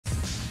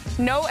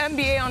No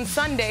NBA on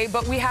Sunday,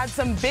 but we had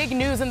some big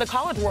news in the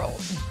college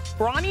world.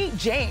 Bronny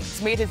James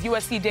made his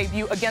USC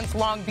debut against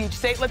Long Beach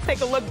State. Let's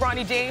take a look.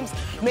 Bronny James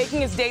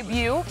making his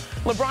debut.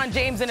 LeBron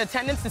James in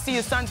attendance to see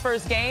his son's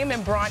first game.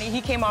 And Bronny, he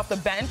came off the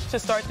bench to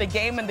start the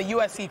game, and the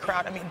USC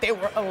crowd, I mean, they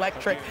were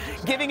electric,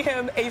 giving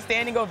him a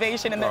standing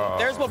ovation. And then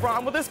there's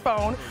LeBron with his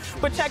phone.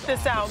 But check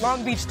this out.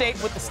 Long Beach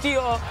State with the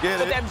steal.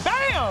 But then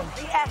bam!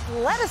 The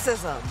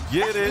athleticism.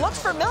 Get it.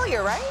 Looks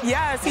familiar, right?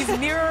 Yes, he's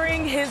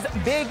mirroring his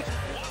big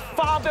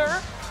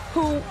father,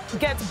 who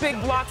gets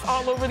big blocks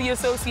all over the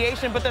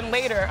association. But then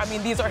later, I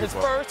mean, these are his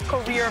first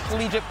career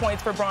collegiate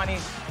points for Bronny.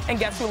 And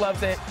guess who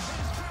loves it?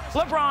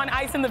 LeBron,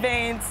 ice in the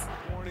veins.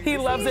 He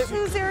loves it.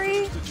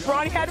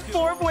 Bronny had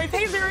 4 points.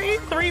 Hey, Zuri.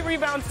 3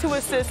 rebounds, 2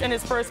 assists in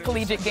his first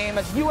collegiate game,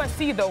 as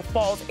USC, though,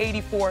 falls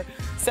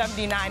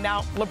 84-79.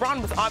 Now,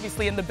 LeBron was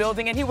obviously in the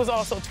building, and he was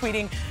also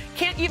tweeting,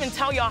 "Can't even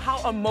tell y'all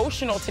how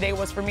emotional today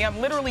was for me. I'm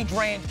literally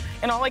drained.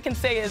 And all I can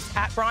say is,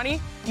 at Bronny,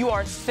 you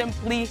are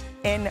simply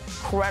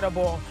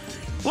incredible."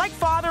 Like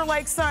father,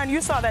 like son. You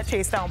saw that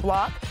chase down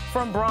block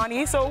from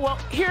Bronny. So, well,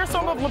 here's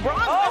some of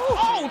LeBron's.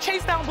 Oh,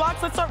 chase down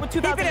blocks. Let's start with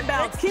 2006. Keep it in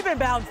bounds. Keep it in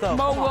bounds, though.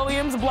 Mo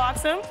Williams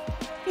blocks him.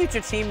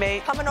 Future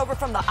teammate. Coming over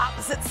from the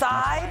opposite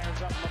side.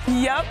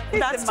 Yep,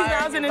 that's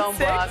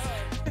 2006.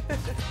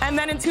 And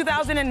then in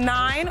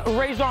 2009,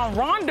 Rajon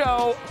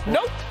Rondo.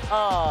 Nope.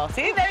 Oh,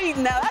 see, there you,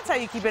 now that's how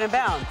you keep it in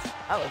bounds.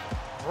 That was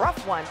a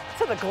rough one.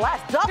 To the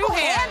glass.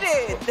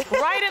 Double-handed.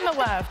 Right in the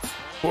left.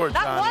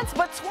 Not once,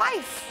 but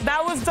twice.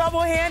 That was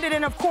double-handed,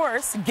 and of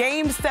course,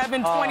 Game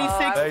 7,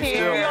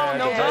 2016. We all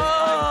know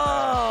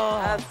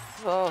that.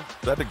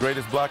 Is that the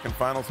greatest block in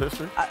finals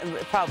history?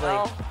 Probably.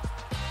 Well,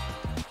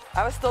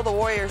 I was still the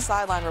Warriors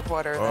sideline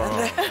reporter.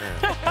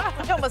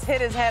 He almost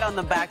hit his head on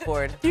the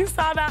backboard. You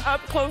saw that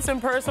up close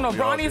and personal.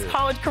 Bronny's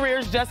college career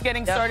is just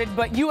getting started,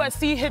 but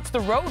USC hits the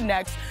road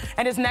next,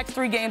 and his next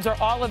 3 games are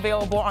all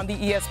available on the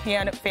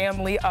ESPN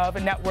family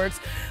of networks.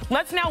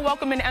 Let's now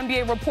welcome an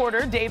NBA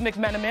reporter, Dave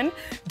McMenamin.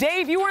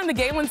 Dave, you were in the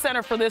Galen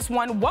Center for this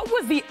one. What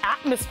was the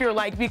atmosphere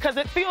like? Because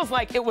it feels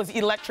like it was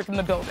electric in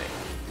the building.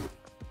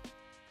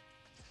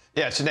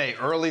 Yeah, Chiney,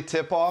 early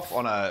tip-off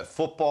on a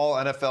football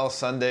NFL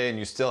Sunday, and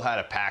you still had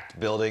a packed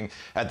building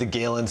at the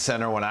Galen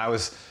Center. When I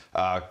was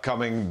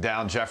coming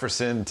down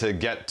Jefferson to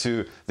get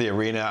to the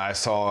arena, I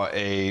saw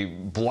a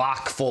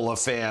block full of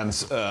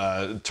fans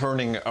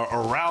turning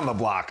around the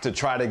block to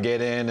try to get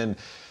in.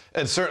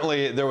 And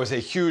certainly there was a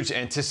huge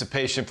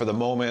anticipation for the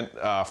moment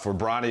for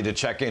Bronny to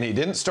check in. He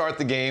didn't start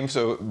the game,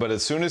 but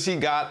as soon as he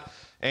got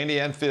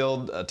Andy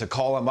Enfield to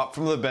call him up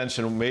from the bench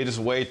and made his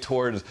way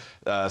towards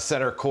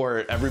center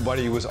court,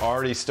 everybody was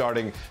already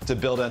starting to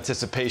build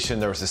anticipation.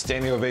 There was a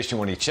standing ovation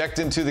when he checked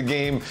into the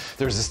game.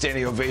 There was a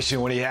standing ovation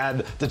when he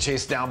had the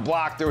chase down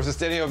block. There was a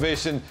standing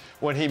ovation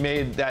when he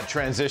made that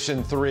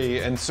transition 3.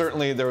 And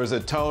certainly there was a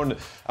tone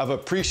of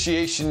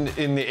appreciation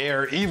in the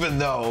air, even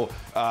though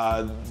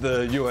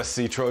the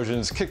USC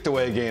Trojans kicked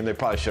away a game they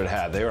probably should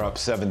have had. They were up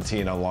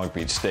 17 on Long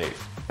Beach State.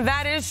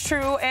 That is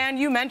true, and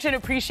you mentioned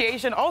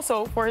appreciation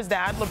also for his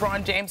dad,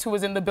 LeBron James, who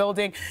was in the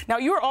building. Now,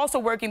 you were also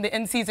working the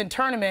in-season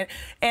tournament,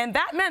 and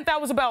that meant that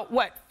was about,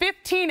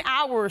 15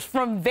 hours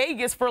from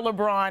Vegas for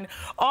LeBron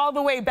all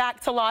the way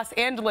back to Los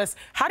Angeles.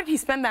 How did he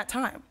spend that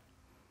time?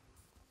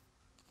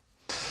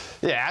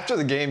 Yeah, after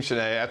the game,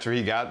 Chiney, after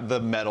he got the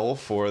medal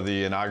for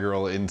the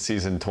inaugural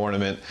in-season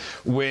tournament,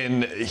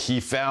 when he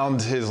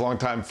found his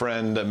longtime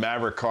friend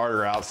Maverick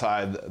Carter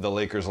outside the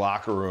Lakers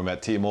locker room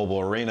at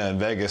T-Mobile Arena in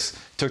Vegas,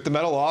 took the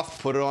medal off,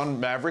 put it on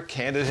Maverick,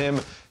 handed him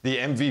the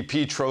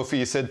MVP trophy.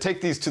 He said, "Take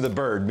these to the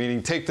bird,"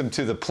 meaning take them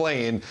to the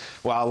plane,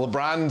 while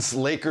LeBron's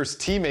Lakers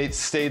teammates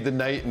stayed the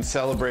night and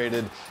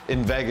celebrated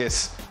in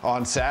Vegas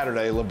on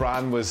Saturday.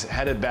 LeBron was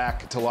headed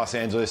back to Los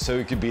Angeles so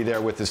he could be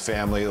there with his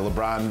family.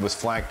 LeBron was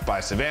flanked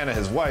by Savannah,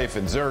 his wife,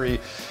 and Zuri,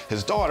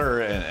 his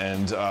daughter,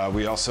 and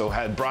we also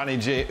had Bronny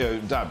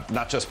James,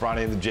 not just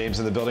Bronny and James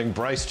in the building,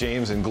 Bryce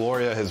James and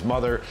Gloria, his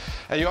mother.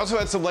 And you also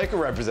had some Laker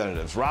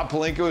representatives. Rob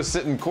Pelinka was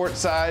sitting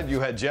courtside. You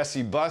had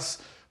Jesse Buss,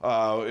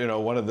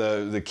 one of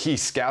the key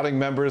scouting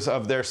members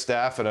of their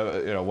staff,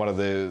 and one of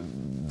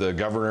the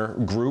governor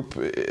group.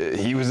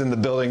 He was in the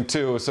building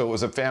too, so it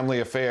was a family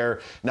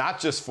affair, not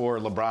just for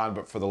LeBron,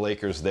 but for the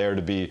Lakers there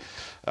to be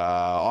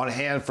on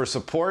hand for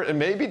support and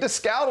maybe to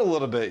scout a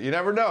little bit. You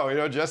never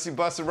know. Jesse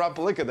Buss and Rob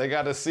Pelinka, they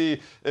got to see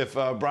if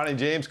Bronny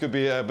James could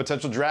be a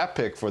potential draft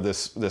pick for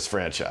this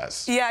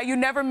franchise. Yeah, you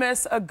never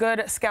miss a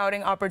good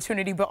scouting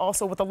opportunity, but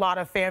also with a lot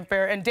of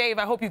fanfare. And Dave,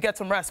 I hope you get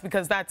some rest,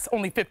 because that's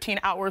only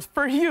 15 hours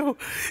for you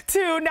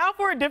too. Now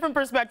for a different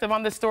perspective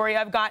on this story,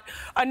 I've got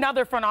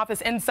another front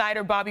office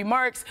insider, Bobby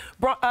Marks.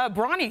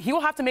 Bronny, he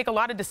will have to make a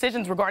lot of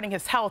decisions regarding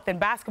his health and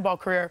basketball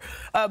career,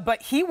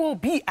 but he will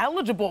be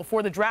eligible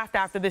for the draft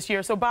after this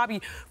year. So,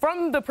 Bobby,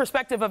 from the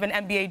perspective of an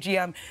NBA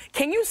GM,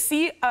 can you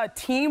see a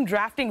team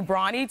drafting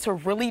Bronny to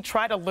really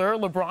try to lure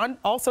LeBron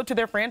also to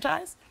their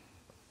franchise?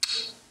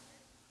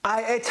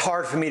 It's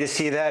hard for me to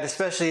see that,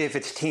 especially if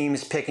it's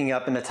teams picking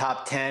up in the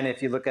top 10.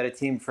 If you look at a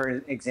team,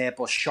 for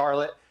example,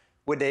 Charlotte,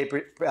 would they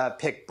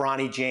pick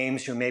Bronny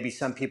James, who maybe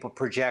some people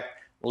project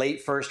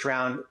late first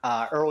round,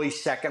 early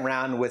second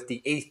round with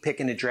the 8th pick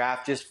in the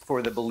draft, just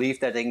for the belief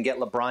that they can get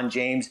LeBron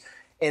James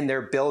in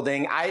their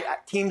building.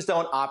 Teams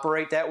don't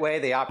operate that way.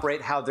 They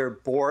operate how their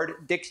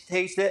board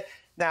dictates it.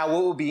 Now,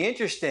 what will be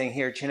interesting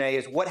here, Chiney,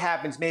 is what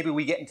happens maybe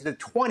we get into the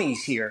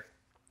 20s here.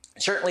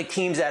 Certainly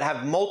teams that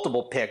have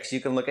multiple picks. You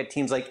can look at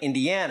teams like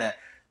Indiana,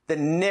 the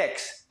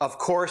Knicks. Of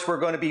course, we're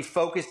going to be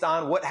focused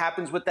on what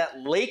happens with that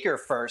Laker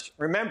first.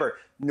 Remember,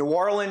 New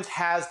Orleans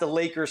has the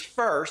Lakers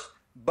first,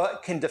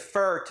 but can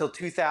defer till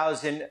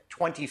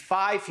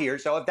 2025 here.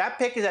 So if that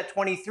pick is at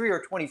 23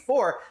 or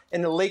 24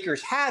 and the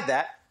Lakers had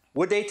that,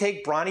 would they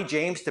take Bronny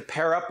James to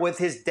pair up with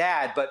his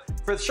dad? But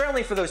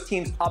certainly for those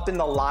teams up in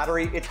the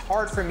lottery, it's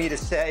hard for me to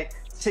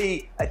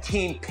see a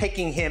team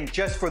picking him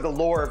just for the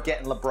lure of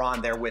getting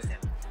LeBron there with him.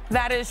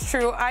 That is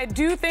true. I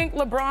do think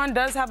LeBron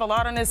does have a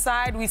lot on his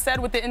side. We said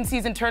with the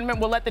in-season tournament,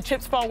 we'll let the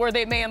chips fall where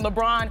they may, and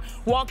LeBron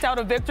walked out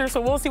a victor.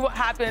 So we'll see what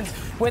happens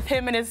with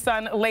him and his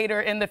son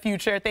later in the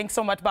future. Thanks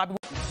so much, Bobby.